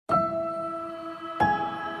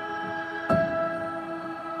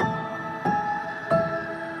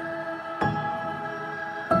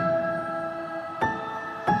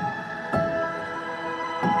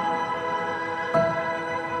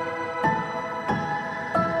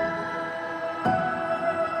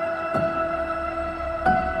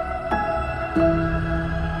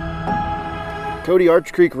Cody,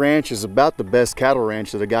 Arch Creek Ranch is about the best cattle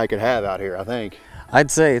ranch that a guy could have out here, I think.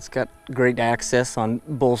 I'd say it's got great access on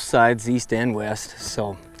both sides, east and west.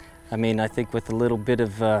 So, I mean, I think with a little bit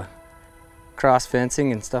of cross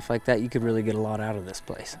fencing and stuff like that, you could really get a lot out of this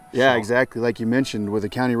place. Yeah, exactly. Like you mentioned, with a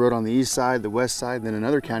county road on the east side, the west side, then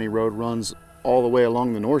another county road runs all the way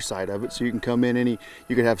along the north side of it. So you can come in you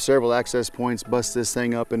could have several access points, bust this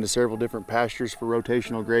thing up into several different pastures for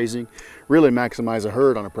rotational grazing, really maximize a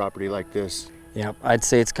herd on a property like this. Yeah, I'd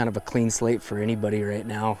say it's kind of a clean slate for anybody right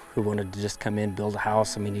now who wanted to just come in, build a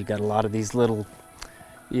house. I mean, you got a lot of these little,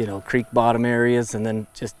 you know, creek bottom areas, and then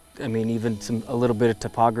just, I mean, even a little bit of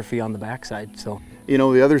topography on the backside. So, you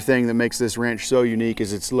know, the other thing that makes this ranch so unique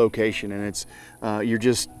is its location, and it's you're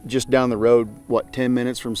just down the road, what, 10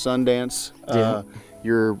 minutes from Sundance. Yeah.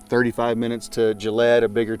 You're 35 minutes to Gillette, a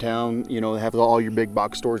bigger town. You know, they have all your big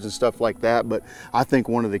box stores and stuff like that. But I think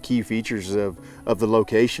one of the key features of the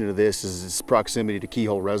location of this is its proximity to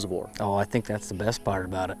Keyhole Reservoir. Oh, I think that's the best part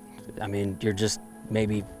about it. I mean, you're just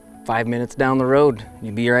maybe 5 minutes down the road,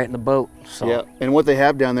 you'd be right in the boat. So. Yeah, and what they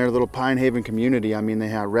have down there, a little Pine Haven community, I mean, they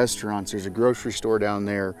have restaurants, there's a grocery store down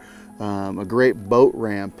there, a great boat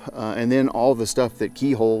ramp, and then all the stuff that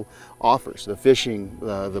Keyhole offers, the fishing,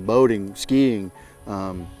 the boating, skiing.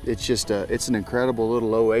 It's just it's an incredible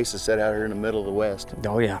little oasis set out here in the middle of the West.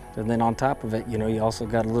 Oh yeah, and then on top of it, you know, you also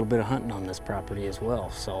got a little bit of hunting on this property as well.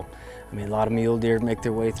 So, I mean, a lot of mule deer make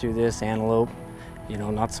their way through this, antelope, you know,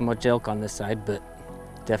 not so much elk on this side, but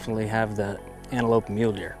definitely have the antelope and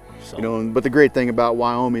mule deer. So. You know, but the great thing about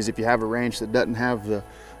Wyoming is if you have a ranch that doesn't have the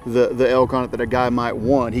elk on it that a guy might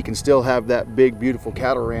want, he can still have that big, beautiful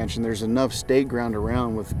cattle ranch, and there's enough state ground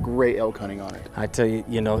around with great elk hunting on it. I tell you,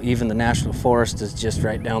 you know, even the national forest is just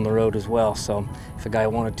right down the road as well. So if a guy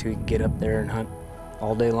wanted to, he could get up there and hunt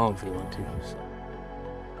all day long if he wanted to. So.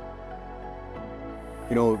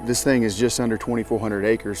 You know, this thing is just under 2,400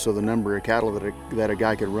 acres, so the number of cattle that a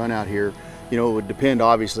guy could run out here, you know, it would depend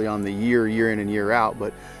obviously on the year in and year out,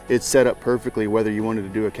 but it's set up perfectly whether you wanted to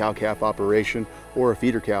do a cow-calf operation or a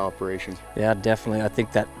feeder cow operation. Yeah, definitely. I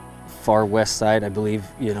think that far west side, I believe,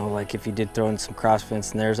 you know, like if you did throw in some cross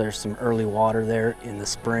fence and there's some early water there in the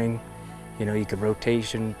spring, you know, you could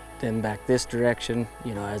rotation them back this direction,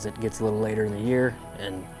 you know, as it gets a little later in the year,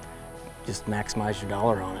 and just maximize your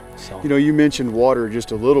dollar on it. So, you know, you mentioned water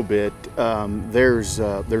just a little bit. There's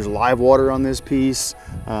live water on this piece.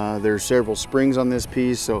 There's several springs on this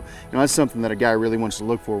piece. So, you know, that's something that a guy really wants to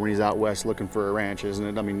look for when he's out west looking for a ranch, isn't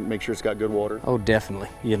it? I mean, make sure it's got good water. Oh, definitely.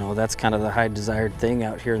 You know, that's kind of the high desired thing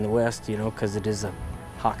out here in the west, you know, because it is a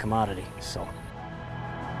hot commodity. So.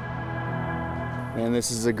 Man,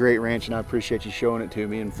 this is a great ranch, and I appreciate you showing it to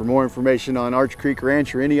me. And for more information on Arch Creek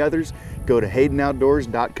Ranch or any others, go to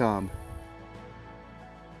HaydenOutdoors.com.